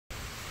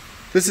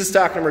This is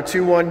stock number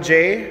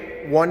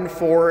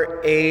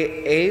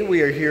 21J14AA.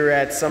 We are here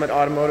at Summit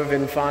Automotive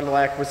in Fond du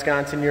Lac,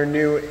 Wisconsin, your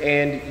new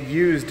and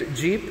used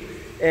Jeep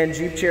and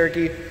Jeep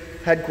Cherokee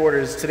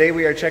headquarters. Today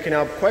we are checking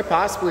out quite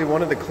possibly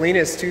one of the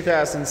cleanest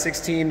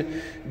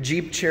 2016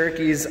 Jeep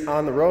Cherokees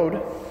on the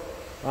road.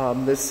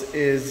 This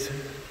is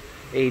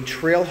a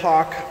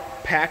Trailhawk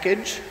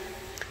package.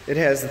 It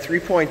has the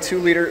 3.2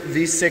 liter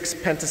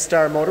V6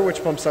 Pentastar motor,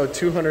 which pumps out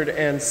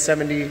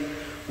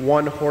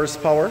 271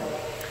 horsepower.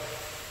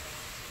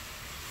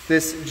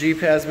 This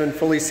Jeep has been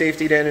fully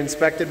safetied and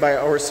inspected by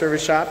our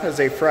service shop, has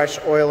a fresh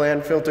oil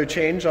and filter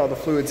change. All the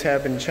fluids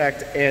have been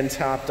checked and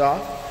topped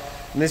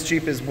off. And this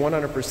Jeep is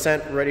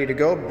 100% ready to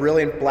go.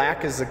 Brilliant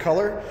black is the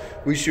color.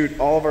 We shoot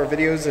all of our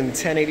videos in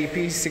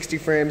 1080p, 60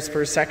 frames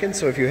per second.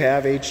 So if you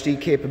have HD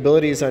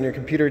capabilities on your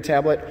computer,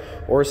 tablet,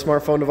 or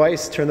smartphone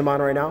device, turn them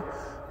on right now,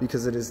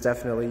 because it is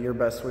definitely your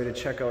best way to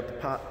check out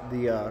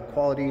the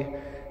quality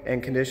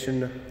and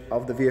condition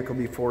of the vehicle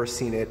before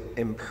seeing it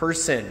in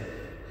person.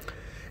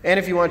 And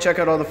if you want to check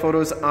out all the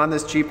photos on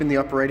this Jeep, in the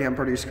upper right hand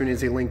part of your screen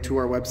is a link to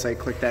our website.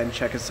 Click that and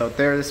check us out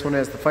there. This one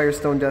has the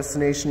Firestone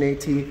Destination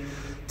AT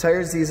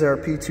tires. These are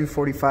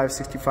P245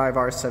 65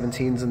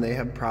 R17s, and they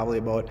have probably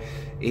about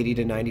 80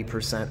 to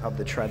 90% of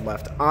the tread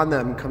left on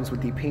them. Comes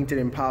with the painted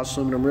and polished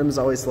aluminum rims.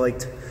 Always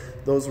liked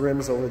those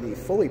rims over the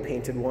fully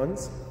painted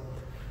ones.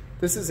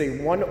 This is a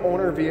one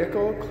owner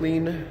vehicle,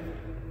 clean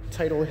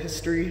title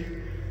history,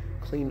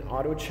 clean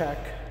auto check.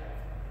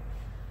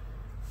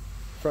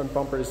 Front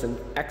bumper is in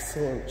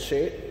excellent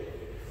shape.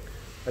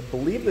 I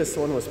believe this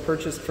one was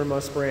purchased from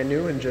us brand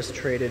new and just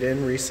traded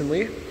in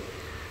recently.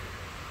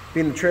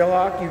 Being the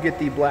Trailhawk, you get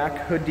the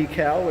black hood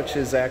decal, which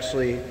is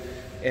actually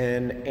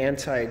an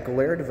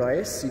anti-glare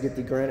device. You get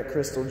the granite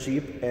crystal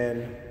Jeep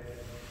and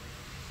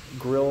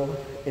grille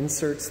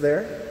inserts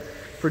there.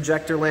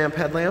 Projector lamp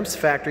headlamps,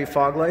 factory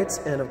fog lights,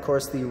 and of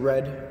course the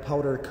red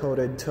powder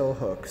coated tow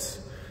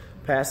hooks.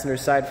 Passenger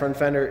side front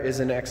fender is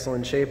in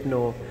excellent shape.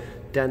 No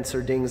dents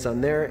or dings on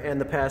there, and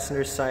the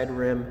passenger side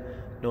rim,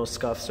 no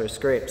scuffs or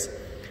scrapes.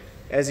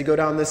 As you go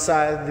down this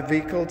side of the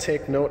vehicle,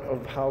 take note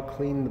of how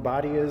clean the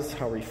body is,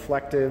 how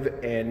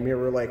reflective and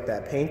mirror-like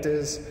that paint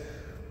is.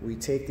 We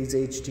take these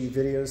HD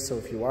videos, so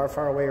if you are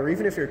far away, or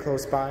even if you're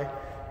close by,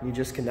 and you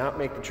just cannot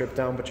make the trip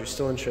down, but you're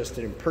still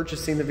interested in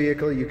purchasing the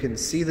vehicle, you can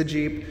see the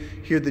Jeep,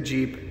 hear the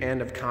Jeep,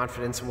 and have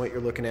confidence in what you're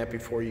looking at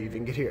before you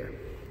even get here.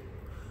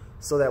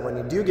 So that when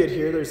you do get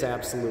here, there's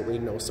absolutely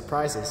no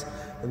surprises.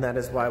 And that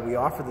is why we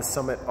offer the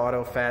Summit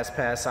Auto Fast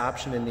Pass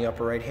option in the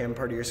upper right hand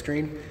part of your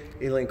screen.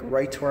 A link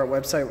right to our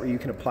website where you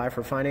can apply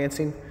for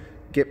financing,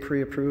 get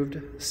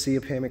pre-approved, see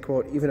a payment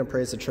quote, even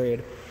appraise a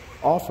trade,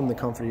 all from the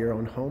comfort of your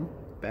own home.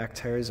 Back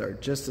tires are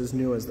just as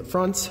new as the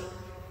fronts.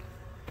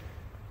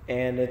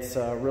 And it's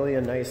really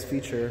a nice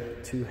feature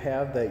to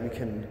have, that you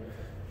can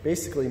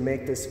basically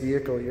make this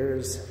vehicle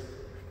yours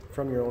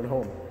from your own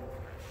home.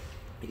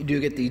 You do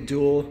get the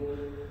dual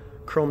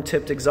chrome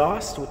tipped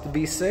exhaust with the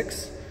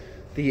V6,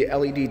 the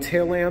LED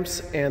tail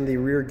lamps, and the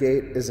rear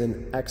gate is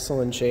in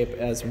excellent shape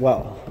as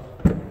well.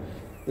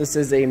 This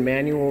is a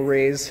manual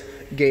raise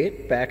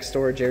gate. Back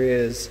storage area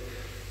is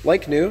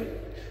like new.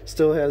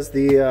 Still has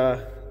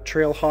the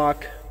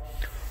Trailhawk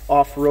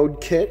off-road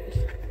kit.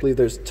 I believe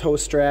there's a tow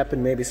strap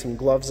and maybe some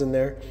gloves in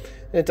there.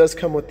 And it does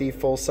come with the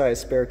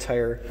full-size spare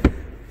tire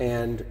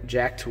and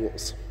jack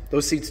tools.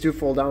 Those seats do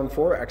fold down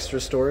for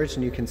extra storage,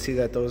 and you can see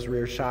that those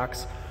rear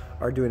shocks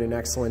are doing an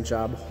excellent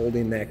job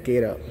holding that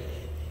gate up.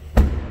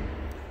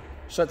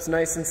 Shuts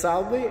nice and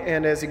solidly,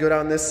 and as you go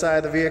down this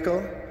side of the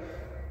vehicle,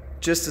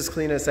 just as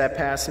clean as that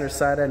passenger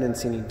side. I didn't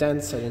see any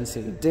dents, I didn't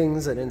see any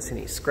dings, I didn't see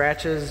any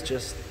scratches.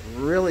 Just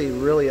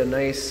really a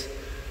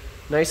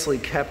nicely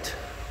kept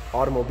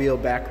automobile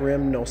back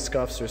rim, no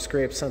scuffs or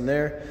scrapes on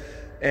there.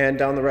 And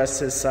down the rest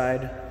of this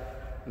side,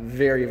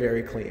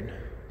 very clean.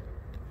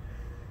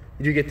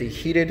 You do get the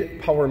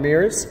heated power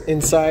mirrors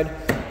inside.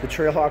 The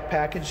Trailhawk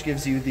package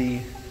gives you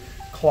the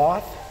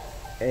cloth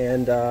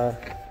and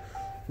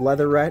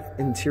leatherette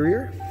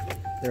interior.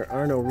 There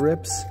are no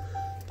rips,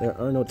 there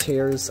are no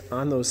tears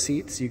on those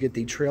seats. You get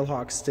the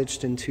Trailhawk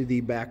stitched into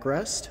the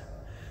backrest,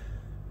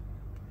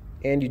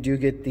 and you do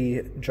get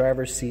the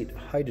driver's seat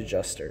height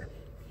adjuster.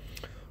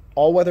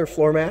 All-weather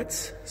floor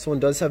mats. This one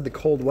does have the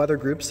cold weather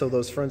group, so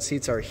those front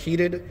seats are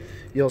heated.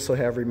 You also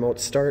have remote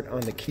start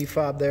on the key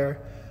fob there,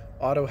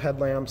 auto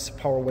headlamps,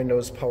 power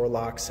windows, power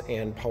locks,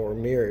 and power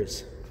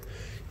mirrors.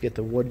 Get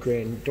the wood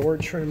grain door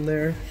trim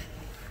there.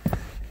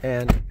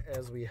 And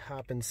as we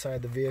hop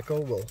inside the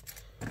vehicle, we'll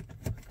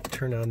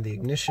turn on the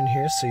ignition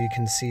here so you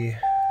can see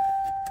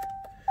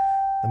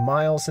the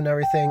miles and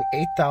everything.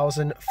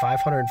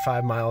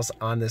 8,505 miles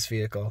on this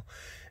vehicle,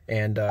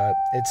 and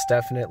it's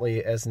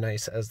definitely as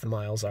nice as the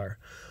miles are.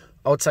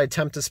 Outside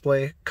temp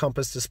display,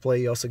 compass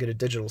display. You also get a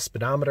digital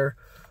speedometer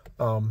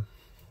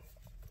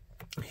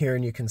here,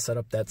 and you can set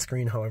up that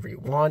screen however you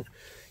want.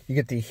 You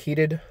get the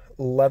heated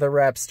leather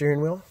wrap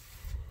steering wheel,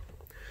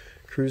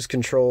 cruise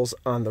controls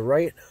on the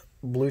right,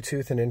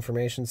 Bluetooth and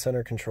information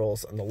center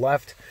controls on the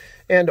left,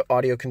 and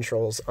audio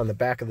controls on the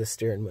back of the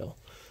steering wheel.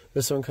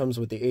 This one comes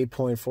with the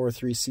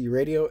 8.43C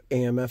radio,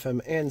 AM,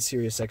 FM, and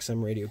Sirius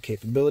XM radio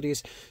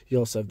capabilities. You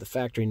also have the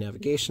factory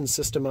navigation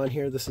system on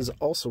here. This is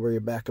also where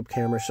your backup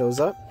camera shows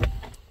up.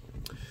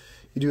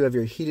 You do have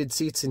your heated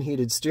seats and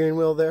heated steering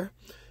wheel there,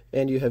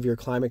 and you have your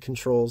climate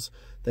controls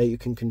that you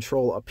can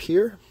control up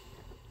here,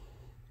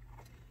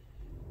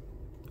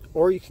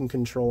 or you can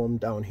control them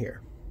down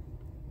here.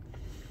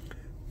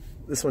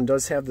 This one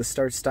does have the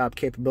start-stop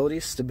capability,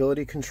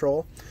 stability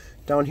control.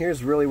 Down here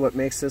is really what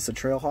makes this a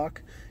Trailhawk.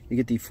 You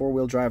get the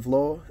four-wheel drive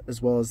low,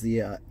 as well as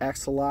the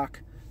axle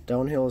lock,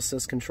 downhill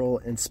assist control,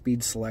 and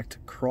speed select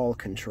crawl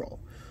control.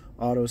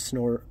 Auto,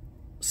 snort,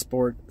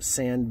 sport,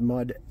 sand,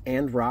 mud,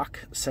 and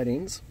rock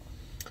settings.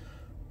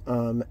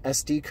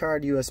 SD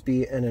card,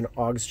 USB, and an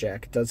aux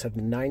jack. It does have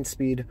the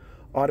 9-speed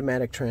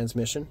automatic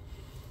transmission.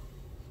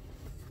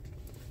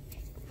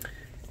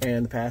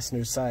 And the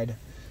passenger side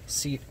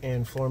seat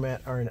and floor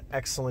mat are in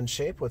excellent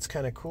shape. What's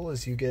kind of cool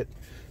is you get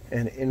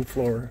an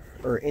in-floor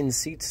or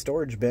in-seat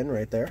storage bin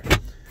right there.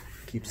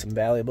 Keep some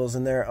valuables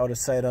in there, out of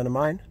sight, out of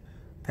mind.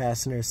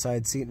 Passenger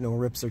side seat, no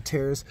rips or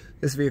tears.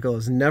 This vehicle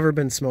has never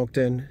been smoked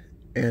in,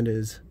 and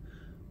his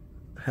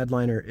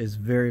headliner is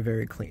very,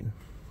 very clean.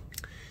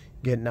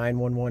 Get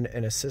 911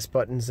 and assist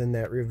buttons in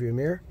that rear view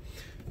mirror.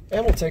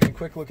 And we'll take a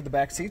quick look at the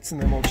back seats,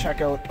 and then we'll check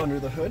out under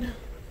the hood.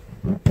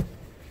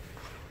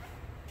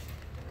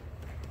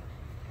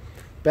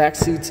 Back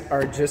seats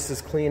are just as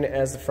clean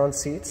as the front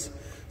seats.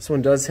 This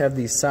one does have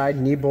the side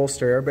knee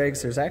bolster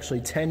airbags. There's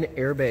actually 10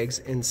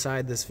 airbags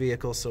inside this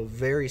vehicle, so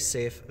very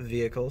safe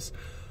vehicles.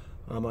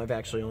 I've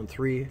actually owned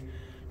 3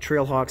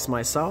 Trailhawks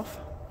myself.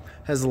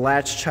 Has the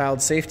Latch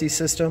child safety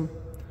system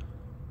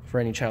for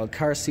any child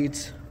car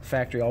seats.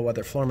 Factory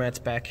all-weather floor mats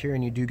back here,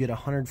 and you do get a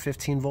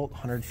 115-volt,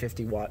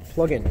 150-watt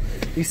plug-in.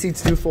 These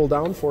seats do fold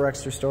down for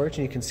extra storage,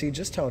 and you can see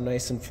just how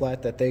nice and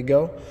flat that they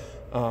go,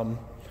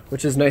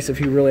 which is nice if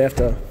you really have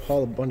to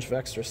haul a bunch of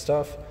extra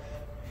stuff.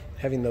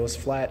 Having those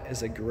flat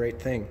is a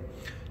great thing.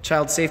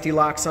 Child safety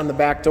locks on the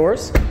back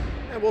doors.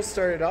 And we'll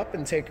start it up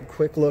and take a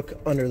quick look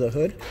under the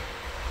hood.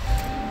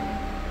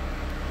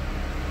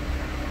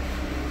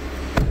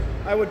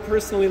 I would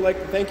personally like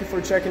to thank you for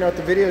checking out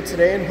the video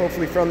today, and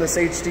hopefully from this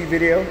HD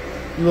video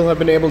you will have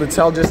been able to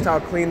tell just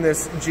how clean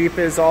this Jeep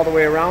is all the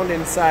way around,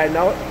 inside and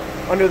out.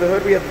 Under the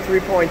hood we have the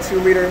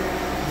 3.2 liter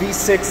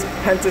V6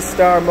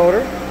 Pentastar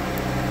motor.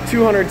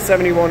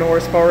 271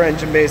 horsepower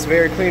engine base,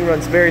 very clean,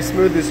 runs very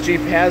smooth. This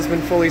Jeep has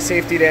been fully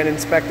safetied and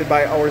inspected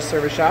by our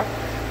service shop.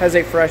 Has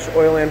a fresh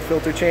oil and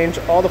filter change.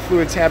 All the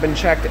fluids have been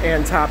checked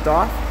and topped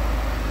off.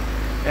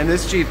 And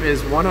this Jeep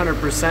is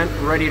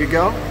 100% ready to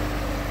go.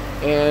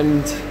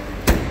 And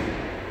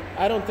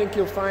I don't think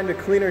you'll find a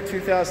cleaner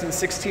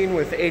 2016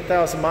 with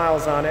 8,000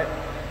 miles on it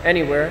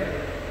anywhere.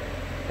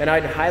 And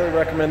I'd highly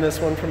recommend this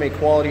one from a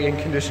quality and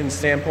condition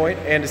standpoint.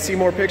 And to see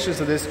more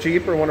pictures of this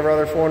Jeep or one of our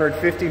other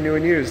 450 new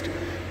and used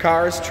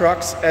cars,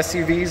 trucks,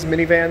 SUVs,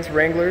 minivans,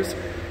 Wranglers,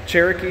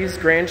 Cherokees,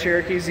 Grand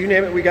Cherokees, you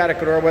name it, we got it.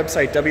 Go to our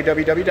website,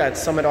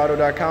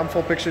 www.summitauto.com.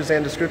 Full pictures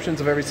and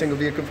descriptions of every single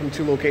vehicle from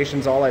 2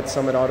 locations, all at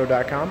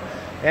summitauto.com.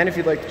 And if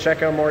you'd like to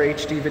check out more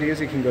HD videos,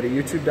 you can go to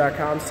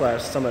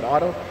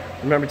youtube.com/summitauto.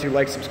 Remember to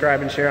like,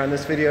 subscribe, and share on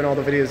this video and all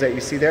the videos that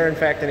you see there. In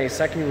fact, in a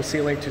second, you will see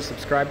a link to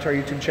subscribe to our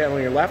YouTube channel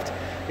on your left.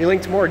 A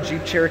link to more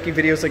Jeep Cherokee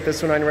videos like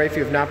this one on your right. If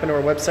you have not been to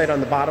our website, on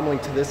the bottom,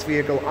 link to this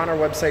vehicle on our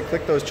website.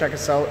 Click those, check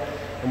us out.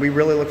 And we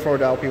really look forward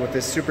to helping you with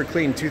this super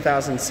clean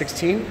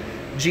 2016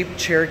 Jeep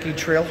Cherokee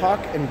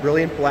Trailhawk in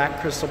brilliant black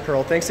crystal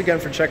pearl. Thanks again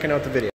for checking out the video.